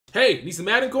Hey, need some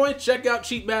Madden coins? Check out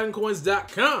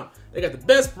cheapmaddencoins.com. They got the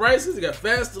best prices, they got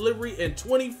fast delivery, and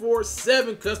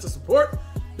 24/7 custom support.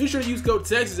 Be sure to use code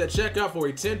Texas at checkout for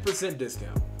a 10%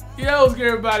 discount. Yo, what's good,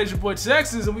 everybody? It's your boy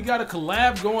Texas, and we got a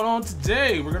collab going on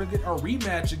today. We're gonna get our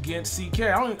rematch against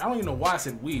CK. I don't even know why I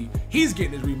said we. He's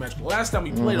getting his rematch. The last time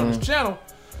we played on this channel,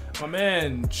 my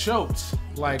man choked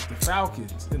like the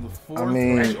Falcons in the fourth.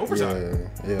 Actually, overtime.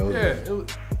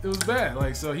 It was bad.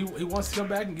 Like, so he wants to come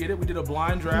back and get it. We did a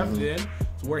blind draft then,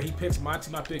 to where he picks my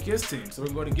team, I pick his team. So we're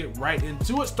going to get right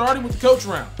into it, starting with the coach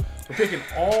round. We're picking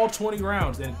all 20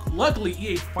 rounds, and luckily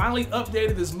EA finally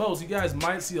updated this mode. So you guys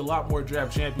might see a lot more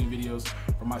draft champion videos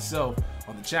from myself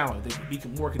on the channel. They can be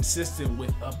more consistent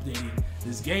with updating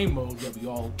this game mode that we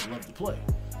all love to play.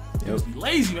 Just be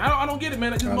lazy, man. I don't get it,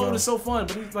 man. Like, this mode is so fun,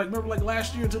 but it's like, remember, like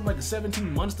last year it took like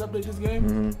 17 months to update this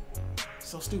game.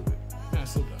 So stupid, man.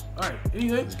 So dumb. All right,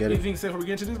 anything to say before we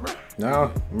get into this, bro?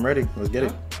 No, I'm ready. Let's get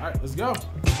it. All right, let's go.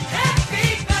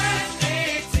 Happy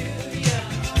birthday to you.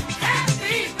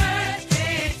 Happy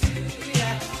birthday to you.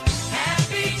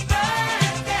 Happy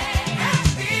birthday.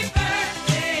 Happy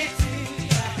birthday to you.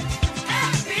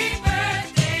 Happy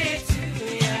birthday to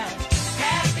you.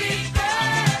 Happy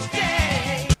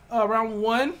birthday. Round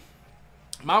one.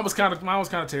 Mine was kind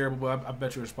of terrible, but I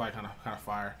bet you it's probably kind of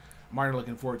fire. I'm already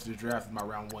looking forward to the draft. My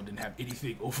round one didn't have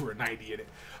anything over a 90 in it.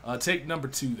 Take number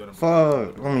two.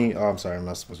 Fuck. I mean, oh, I'm sorry. I'm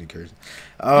not supposed to be cursing.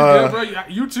 Yeah, bro,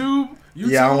 YouTube.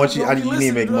 Yeah, I want you. You need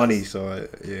to make money, so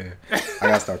yeah. I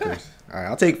gotta stop cursing. All right,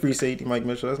 I'll take free safety, Mike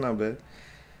Mitchell. That's not bad.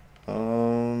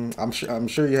 I'm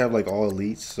sure you have like all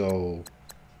elites, so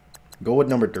go with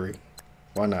number 3.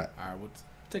 Why not? All right, we'll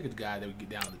take a guy that we get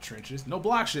down in the trenches. No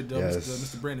block shit though, yes.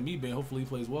 Mr. Brandon Meebane. Hopefully he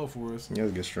plays well for us. He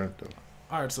has good strength though.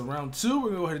 All right, so round 2, we're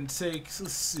gonna go ahead and take.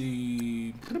 Let's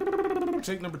see.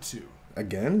 Take number 2.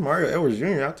 Again, Mario Edwards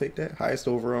Jr. I'll take that. Highest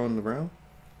overall in the round.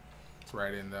 It's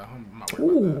right in though. I'm not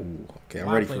worried about that. Okay,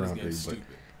 I'm ready for round 3. Stupid.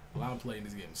 While I'm playing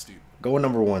this game is stupid. Go with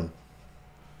number 1.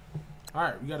 All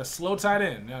right, we got a slow tight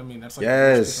end. I mean, that's like the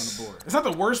worst pick on the board. It's not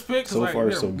the worst pick because so like,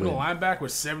 far so we good. got a linebacker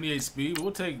with 78 speed, but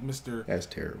we'll take Mr. That's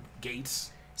terrible.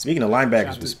 Gates. Speaking of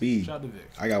linebackers with speed, shout out to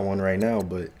Vic. I got one right now,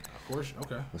 but of course,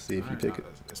 okay. Let's see if you pick it.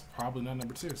 It's probably not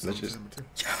number 2. So let's just number 2.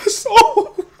 Yes,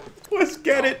 oh, let's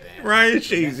get it. Damn. Ryan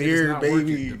Shade's here, baby.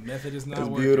 Working. The method is not That's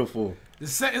working. beautiful.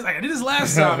 It's like I did this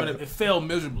last time and it failed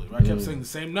miserably. Right? I kept saying the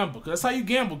same number because that's how you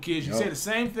gamble, kids. You say the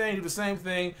same thing, do the same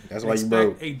thing. That's why you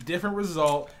broke. A different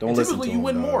result. Don't listen to typically him, you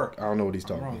win dog. more. I don't know what he's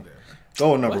talking about. There.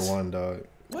 Go with number 1, dog.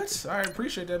 What? All right,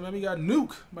 appreciate that, man. We got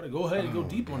Nuke. I'm about to go ahead and go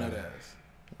deep on that ass.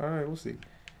 All right, we'll see.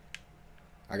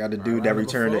 I got the dude that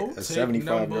returned a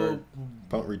 75-yard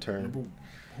punt return.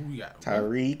 Who we got?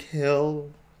 Tyreek Hill.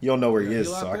 You don't know where he is,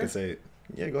 so I can say it.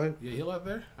 Yeah, go ahead. Yeah, Hill out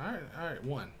there? All right,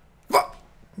 1. Fuck!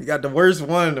 We got the worst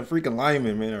one, the freaking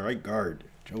lineman, man. Right guard.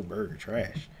 Joe Burger,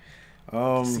 trash.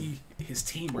 See his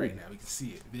team right now. We can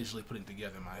see it visually putting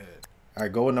together in my head. All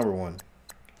right, go with number 1.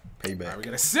 Payback. All right, we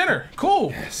got a center.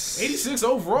 Cool. Yes. 86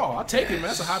 overall. I'll take it, man.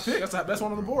 That's a high pick. That's the best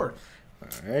one on the board. All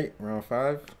right, round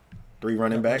 5. 3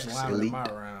 running backs. Elite.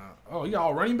 Oh, you got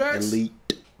all running backs? Elite.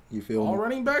 You feel all me?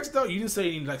 running backs, though? You didn't say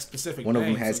any like specific One of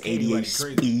them names, has so 88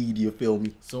 speed. You feel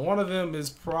me? So one of them is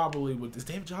probably is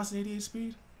David Johnson 88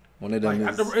 speed? One of them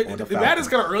is if that is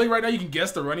kind of early right now, you can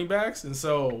guess the running backs, and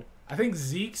so I think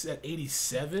Zeke's at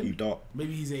 87. You thought?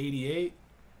 Maybe he's at 88.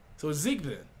 So it's Zeke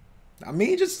then. I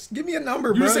mean, just give me a number,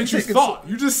 you bro. Just said you thought.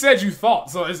 You just said you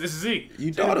thought. So it's Zeke.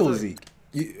 You thought it was Zeke.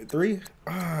 3?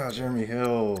 Jeremy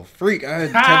Hill. Freak. I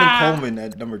had Tevin Coleman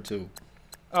at number 2.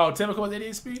 Oh, Tevin Coleman's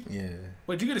 88 speed? Yeah.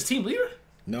 Wait, did you get his team leader?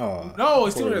 No. No,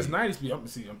 his team leader is 90 speed.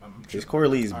 His Corey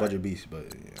Lee is Budget Beast,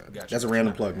 but yeah, that's a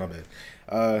random plug. My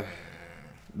bad.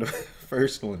 The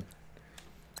first one.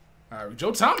 All right,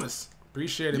 Joe Thomas.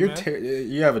 Appreciate it,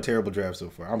 man. You have a terrible draft so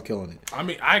far. I'm killing it. I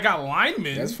mean, I got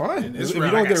linemen. That's fine. If you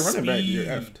don't get a running back, you're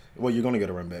effed. Well, you're going to get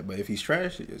a running back, but if he's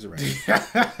trash, it's a running.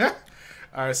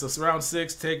 All right, so round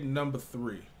 6, take number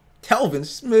 3. Telvin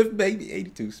Smith, baby.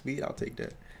 82 speed. I'll take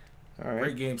that. All right.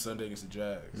 Great game Sunday against the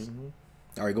Jags.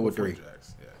 All right, go with 3.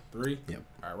 Jags. Yeah, 3? Yep.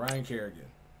 All right, Ryan Kerrigan.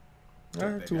 All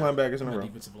right, 2 linebackers in a row.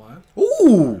 Defensive line.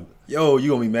 Ooh. Yo,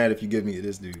 you going to be mad if you give me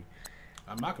this dude.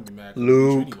 I'm not going to be mad.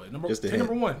 Luke. Anyway.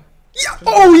 Number 1. Yeah.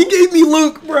 Oh, he gave me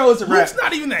Luke, bro. It's a wrap. Luke's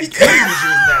not even that good this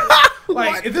year's Madden.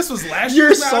 Like, if this was last year,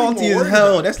 you're salty as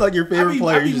hell. That's like your favorite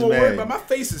player. You just mad. But my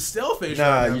face is still face. Nah,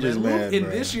 right now, you just man. mad, Luke bro.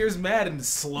 in this year's Madden is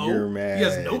slow. You're mad. He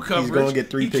has no coverage. He's gonna get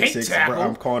 3 pick 6. Bro,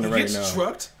 I'm calling it right now.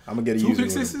 Trucked. I'm gonna get a 2 user.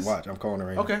 pick 6s? Watch, I'm calling it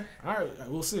right now. Okay. All right.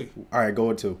 We'll see. All right, go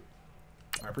with 2.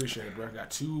 I appreciate it, bro. I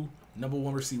got 2 number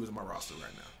 1 receivers on my roster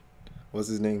right now. What's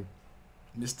his name?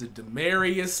 Mr.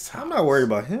 Demarius I'm not worried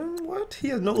about him. What? He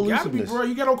has no You gotta be, elusiveness. bro.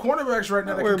 You got no cornerbacks right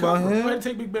now. Not That can worried about cover. him. Go ahead and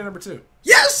take Big Ben number 2.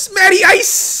 Yes, Matty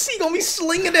Ice. He gonna be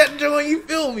slinging that joint. You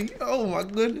feel me? Oh my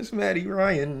goodness, Matty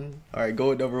Ryan. All right, go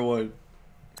with number 1.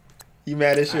 You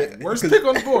mad as shit? Right, worst pick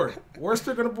on the board. Worst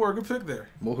pick on the board. Good pick there.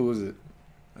 Well, who is it?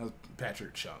 That was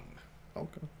Patrick Chung.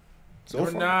 Okay. So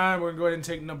Number far. 9, we're going to go ahead and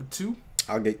take number 2.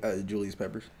 I'll get Julius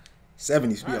Peppers.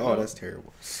 70 speed. All right, Oh, well. that's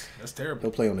terrible. That's terrible.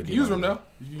 He'll play on the Use D-line. him though.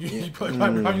 You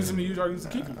probably use him to use or use the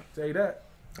Kiki. Tell you that.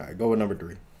 All right, go with number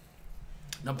 3.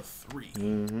 Number 3.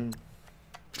 Mm-hmm.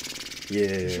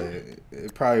 Yeah, sure?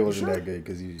 it probably wasn't sure? that good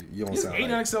because you don't He's sound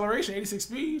 89 like. acceleration, 86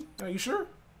 speed. Are you sure?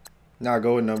 Nah,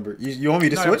 go with number. You want me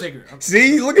to No, I'm switch? taking it.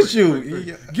 See, look at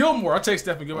you. Gilmore. I'll take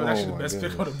Stephen Gilmore. That's Oh, actually the my best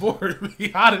pick on goodness. the board, to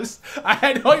be honest.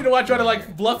 I know you know I try to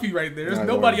like bluff you right there. There's Nah,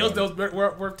 nobody don't else worry that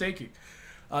was worth taking.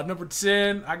 Number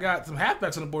 10, I got some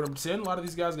halfbacks on the board. Number 10, a lot of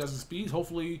these guys got some speeds.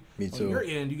 Hopefully, Me on too. your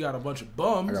end, you got a bunch of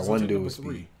bums. I got So one take dude number with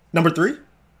 3. speed. Number 3?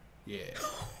 Yeah.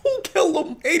 Who killed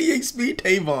him? 88 speed,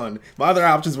 Tavon. My other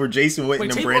options were Jason Witten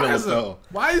and Tavon Brandon has LaFell.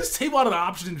 why is Tavon an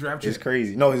option in draft It's champion?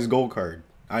 crazy. No, his gold card.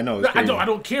 I know. It's I crazy.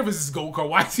 don't care if it's his gold card.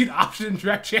 Why is he an option in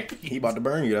draft champion? He about to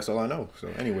burn you. That's all I know. So,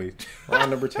 anyway, on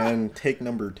number 10, take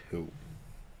number 2.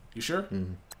 You sure?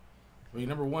 Mm-hmm. I mean,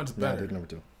 number 1's Nah, better. take number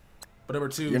 2. But number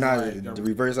 2 You're is not like, the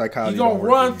reverse psychology. he's gonna don't work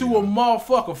run for through you, a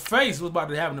motherfucker face. Was about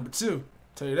to have number 2.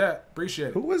 Tell you that. Appreciate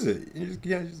it. Who is it? Just,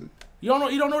 You don't know.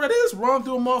 You don't know what that is. Run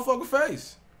through a motherfucker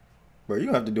face. bro, you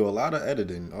gonna have to do a lot of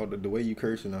editing. All the way you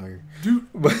cursing out here. Dude,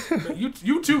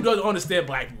 YouTube doesn't understand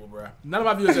black people, bro. None of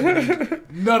my viewers have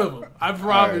been none of them. I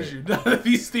promise you. None of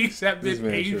these things have This been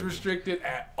man age tripping. restricted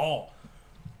at all.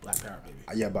 Black power, baby.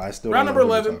 Yeah, but I still Round don't know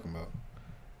number what you're 11. talking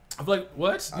about. I'm like,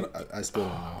 what? I still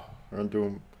don't know. Run through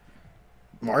him.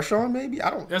 Marshawn, maybe? I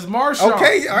don't. That's Marshawn.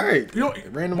 Okay, all right. You know,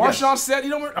 Random Marshawn guess. said,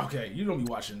 you don't. Okay, you don't be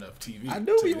watching enough TV. I do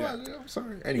tell be you that. watching. I'm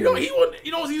sorry. You Anyway, know, he wouldn't.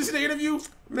 You know, you see the interview.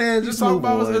 man, just talk move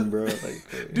about on, was- bro.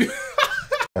 Like, Dude,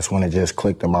 That's when it just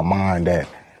clicked in my mind that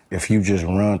if you just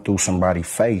run through somebody's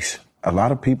face, a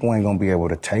lot of people ain't gonna be able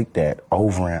to take that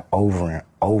over and over and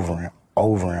over and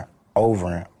over and over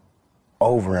and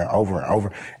over and over and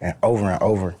over and over and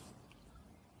over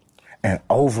and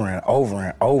over and over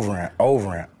and over and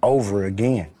over and over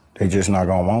again. They just not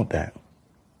gonna want that.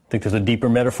 Think there's a deeper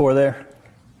metaphor there?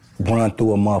 Run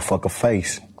through a motherfucker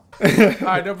face. all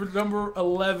right, number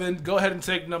 11. Go ahead and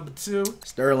take number 2.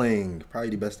 Sterling, probably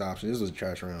the best option. This was a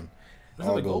trash round. Was it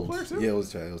All a gold golds. player, too? Yeah,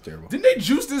 it was terrible. Didn't they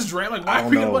juice this draft? Like, why I are don't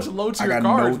we getting a know. bunch of low I tier got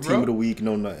cards, no bro? team of the week.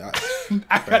 No, no.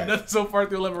 I got nothing so far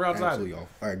through 11 rounds either. Absolutely off.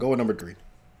 All right, go with number 3.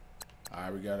 All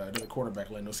right, we got another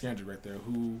quarterback, Lando Scandrick, right there.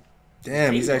 Who?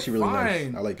 Damn, he's actually really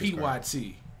fine nice. I like this card.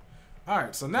 PYT. All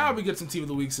right, so now we get some team of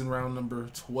the weeks in round number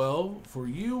 12. For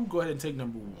you, go ahead and take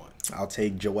number 1. I'll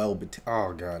take Joel.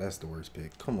 Oh god, that's the worst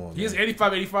pick. Come on, He is man.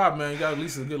 85-85, man. You got at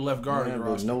least a good left guard in Man, your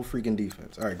bro, roster. no freaking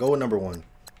defense. All right, go with number 1.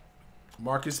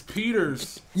 Marcus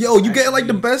Peters. Yo, you get like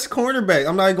the Actually- best cornerback.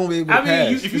 I'm not even gonna be able to I mean,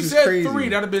 pass. if you This is said crazy. 3,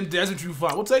 that'd have been Desmond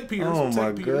Trufant. We'll take Peters. Oh we'll my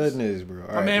take Peters. goodness, bro. All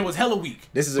My right. man was hella weak.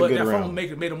 This is a but good that phone round.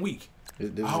 made him weak. This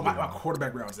is a Oh, good my round.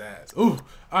 quarterback round's ass. Ooh.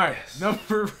 All right,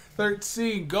 number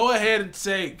 13. Go ahead and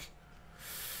take.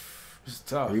 It's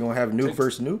tough. Are we gonna have nuke Take-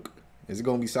 versus nuke? Is it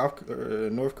gonna be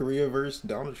North Korea versus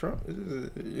Donald Trump?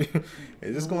 Is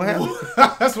this gonna happen?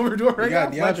 That's what we're doing We right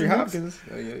got now. DeAndre Hopkins.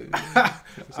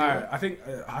 All right, I think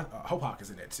Hope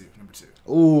Hawkins in that too. Number 2.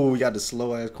 Ooh, we got the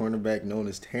slow ass cornerback known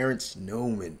as Terrence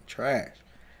Newman. Trash,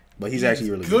 but he's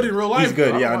actually really good in real life. He's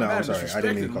good. though. Yeah, I don't know. want I'm Madden sorry. I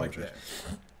didn't mean to disrespecting call him him like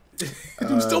trash. that.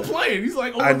 Dude's still playing. He's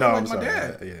like, I know. like I'm my sorry.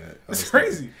 dad. Yeah, That's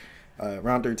crazy.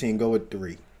 Round 13. Go with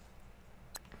 3.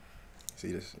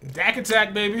 See this? Dak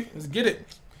attack, baby. Let's get it.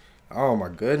 Oh my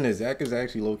goodness, Zach is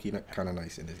actually low key kind of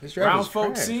nice in this. This draft Round is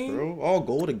trash, 14? bro. All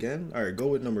gold again. All right, go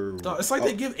with number. No, it's like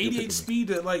they give you're 88 picking me. speed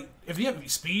to like if you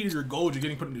have speed or your gold, you're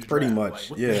getting put in this Pretty draft. much, Like,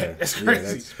 what the yeah. heck? That's Yeah, crazy.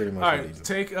 that's pretty much All what right, they do.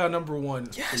 take number 1.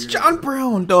 Yes, John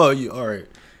Brown, dog. All right,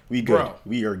 we good. Bro.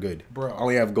 We are good. Bro. I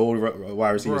only have gold wide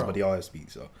receivers, Bro. but they all have speed.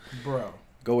 So Bro,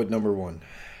 go with number 1.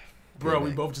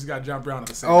 we both just got John Brown at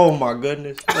the same. Oh my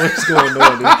goodness, what's going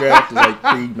on? This draft is like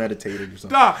premeditated or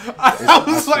something. Nah, I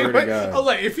was swear like, to wait, God. I was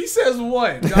like, if he says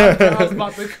 1, John Brown's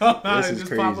about to come out This and is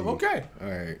just pop crazy. up. Okay. All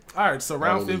right. All right, so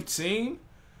round elite. 15,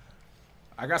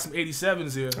 I got some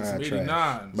 87s here, some Trash.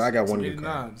 89s. But I got some one good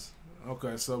card. 89s.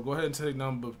 Okay, so go ahead and take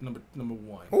number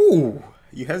 1. Ooh,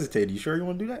 you hesitated. You sure you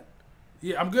want to do that?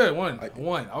 Yeah, I'm good. One.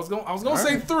 I was gonna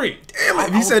say right. 3. Damn it!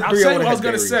 If you said 3, I'll I say would what I have was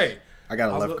gonna say. I got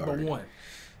a I was left gonna guard. go 1.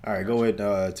 All right, go with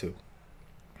 2.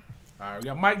 All right, we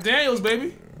got Mike Daniels,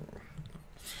 baby.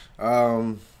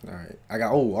 All right. I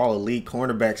got all elite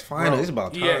cornerbacks. Finally, it's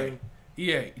about time.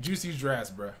 EA, juicy drafts,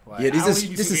 bro. Like, Yeah, I don't this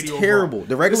need is 80 terrible. overall.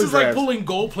 The regular This is like drafts- pulling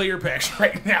gold player packs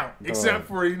right now, except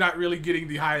for you're not really getting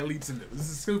the high elites in them. This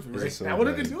is stupid, This right? is so Now, what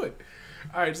are bad. we do it?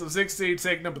 All right, so 16,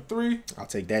 take number 3. I'll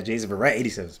take that. Jason Verrett,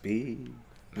 87 speed.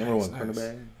 Number Nice, one nice.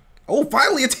 cornerback. Oh,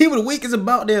 finally a team of the week. It's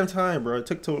about damn time, bro. It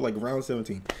took till like round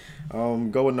 17.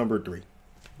 Go with number 3.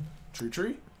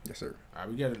 Tree. Yes, sir. All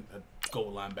right, we got a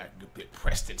gold linebacker, good pick,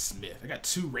 Preston Smith. I got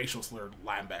 2 racial slurred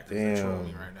linebackers that troll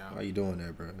me Damn. right now. Why you doing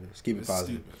that, bro? Just keep it It's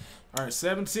positive. stupid. All right,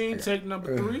 17, take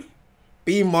number 3.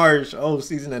 B. Marsh. Oh,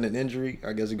 season and an injury.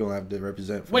 I guess you're gonna have to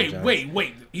represent. For the Giants.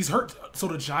 Wait. He's hurt. So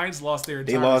the Giants lost their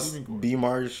They entire lost receiving corps. B.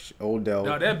 Marsh, Odell.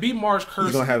 No, that B Marsh curse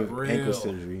He's gonna have is real. ankle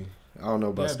surgery. I don't know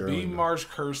about That B Sterling. though. Marsh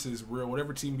curse is real.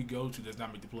 Whatever team you go to does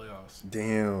not make the playoffs.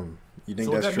 Damn. You think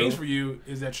So what that's that true? means for you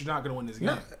is that you're not going to win this game.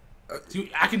 No. So you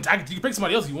can pick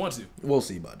somebody else if you want to. We'll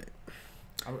see about that.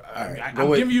 Go I'm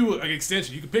with- giving you an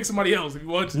extension. You can pick somebody else if you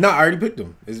want to. No, I already picked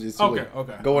him. It's too Okay. late.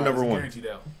 Okay. Go with All right, number so 1.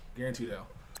 Guaranteed L.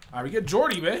 All right, we get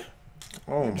Jordy, man.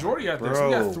 Oh, my Jordy out there. bro. So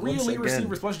we got 3 Once elite again-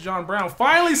 receivers plus John Brown.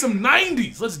 Finally, some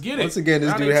 90s. Let's get it. Once again, this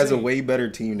Round dude has a 18. way better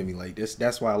team than me. Like this,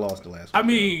 that's why I lost the last I one.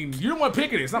 mean, you're the one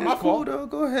picking it. It's not my It's cool, fault. though.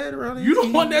 Go ahead, Ronnie. You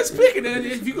the one that's picking it.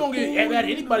 If you're going to get mad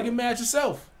at anybody, get mad at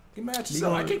yourself. Get mad at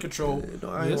yourself. I can't control.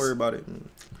 I ain't this. worried about it.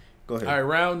 Go ahead. All right,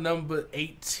 round number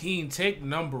 18. Take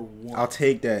number 1. I'll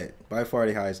take that. By far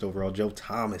the highest overall. Joe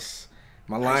Thomas.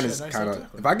 My line shit, is nice kind of.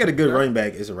 tackle. If I get a good Yeah. running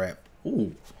back, it's a wrap.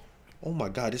 Ooh. Oh my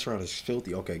God, this round is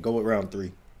filthy. Okay, go with round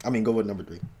 3. I mean, go with number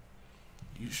 3.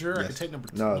 You sure? I Yes. can take number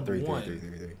 2. No, number 3. 1.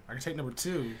 I can take number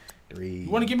 2. 3. You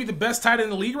want to give me the best tight end in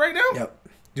the league right now? Yep.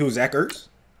 Dude, Zach Ertz.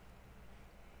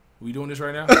 We doing this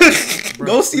right now?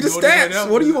 Go see the stats.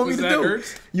 What do you want me to do?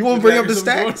 You want to bring up the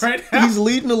stats? He's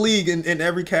leading the league in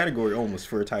every category almost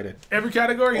for a tight end. Every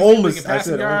category? He's Almost, leading I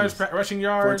passing said yards, almost. rushing For a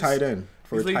yards. tight end.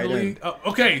 For He's a leading tight the end. league.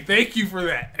 Okay, thank you for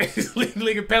that. He's leading the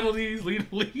league in penalties, leading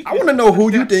the league. I want to know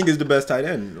who you think is the best tight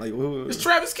end. Like who? It's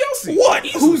Travis Kelce. What?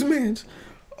 Easily. Who's man's?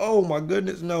 Oh my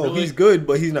goodness, no. Really? He's good,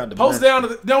 but he's not the Post best. down to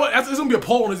the. You know what? It's gonna be a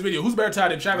poll in this video. Who's better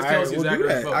tight end, Travis All right, Kelce or we'll Zach do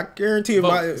Ertz? that. I guarantee if Vote.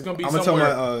 my, It's gonna be I'm gonna tell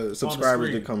somewhere my on the subscribers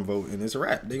to screen. come vote, and it's a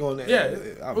wrap. They gonna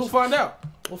Yeah, we'll find out.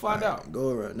 We'll find out.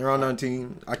 Go around. They're on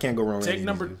 19. I can't go wrong. with Take any of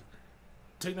number. these.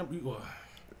 Take number. Well,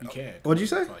 you can. What'd you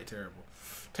say? Probably terrible.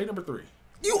 Take number 3.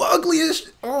 You ugly as sh-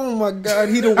 Oh my God,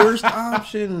 he the worst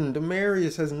option.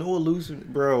 Demarius has no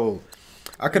elusive, bro.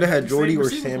 I could have had Jordy Same or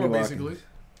receiving Sammy core, Watkins. basically.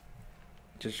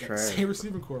 Just Got try. the same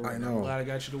receiving core right I now. know. I'm glad I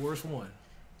got you the worst one.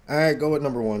 All right, go with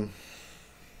number 1.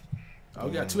 Oh,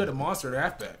 we got 2 at the monster at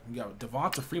halfback. We got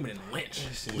Devonta Freeman and Lynch.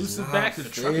 Elusive back to the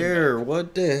truck. Fair.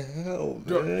 What the hell,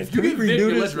 Yo, man? if you Can get we Vic, redo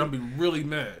you're this? legend. I'm gonna be really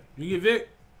mad. You get Vic?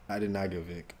 I did not give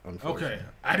Vic, unfortunately. Okay.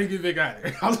 I didn't get Vic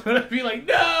either. I was gonna be like,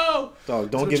 no. Dog, It's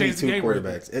don't gonna give me change the 2 game right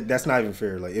quarterbacks. That's not even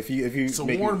fair. Like if you So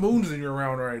make Warren Moon's in your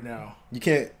round right now. you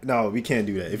can't. No, we can't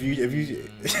do that. If you if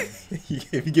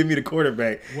you give me the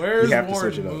quarterback, Where's you have to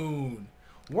switch Warren it up. Moon?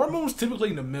 Warren Moon's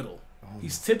typically in the middle.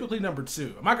 He's typically number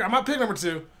 2. I'm not picking number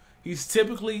 2. He's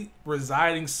typically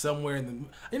residing somewhere in the.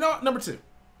 You know, number 2.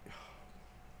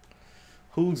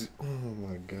 Who's? Oh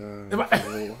my God! Am I-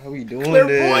 bro, why are we doing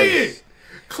Clairvoyant. this?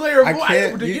 Clairvoyant. I I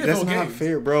can't. predict You, that's NFL not games.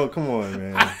 fair, bro. Come on,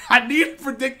 man. I need to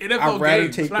predict NFL I'd rather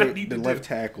games. take but I need the to left do.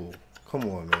 tackle. Come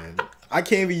on, man. I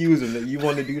can't be using. You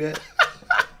want to do that?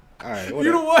 All right. You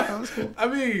whatever. know what? No, it's cool. I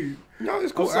mean, No,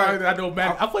 it's I'm cool. sorry All right. that I know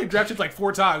Madden. I played draft shit like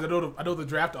 4 times. I know the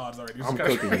draft odds already. It's I'm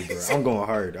kinda cooking you, bro. crazy. I'm going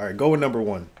hard. All right, go with number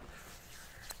 1.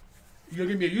 You gonna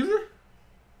give me a user?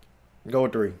 Go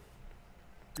with 3. You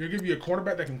gonna give me a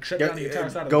quarterback that can shut down the entire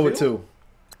side of Go the with field?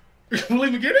 2.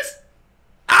 Willie McGinnis?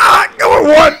 Go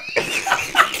with 1.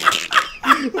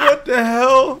 What the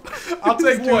hell? I'll take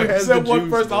This dude one. You has said the one juice,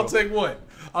 first. bro. I'll take one.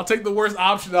 I'll take the worst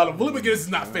option out of Willie McGinnis. Is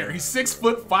not fair. He's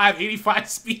 6'5", 85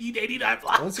 speed, 89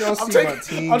 block. Once y'all I'm see my taking-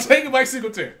 team- I'm taking Mike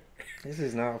Singletary. This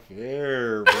is not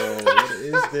fair, bro. What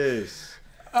is this?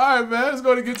 All right, man. Let's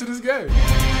go to get to this game.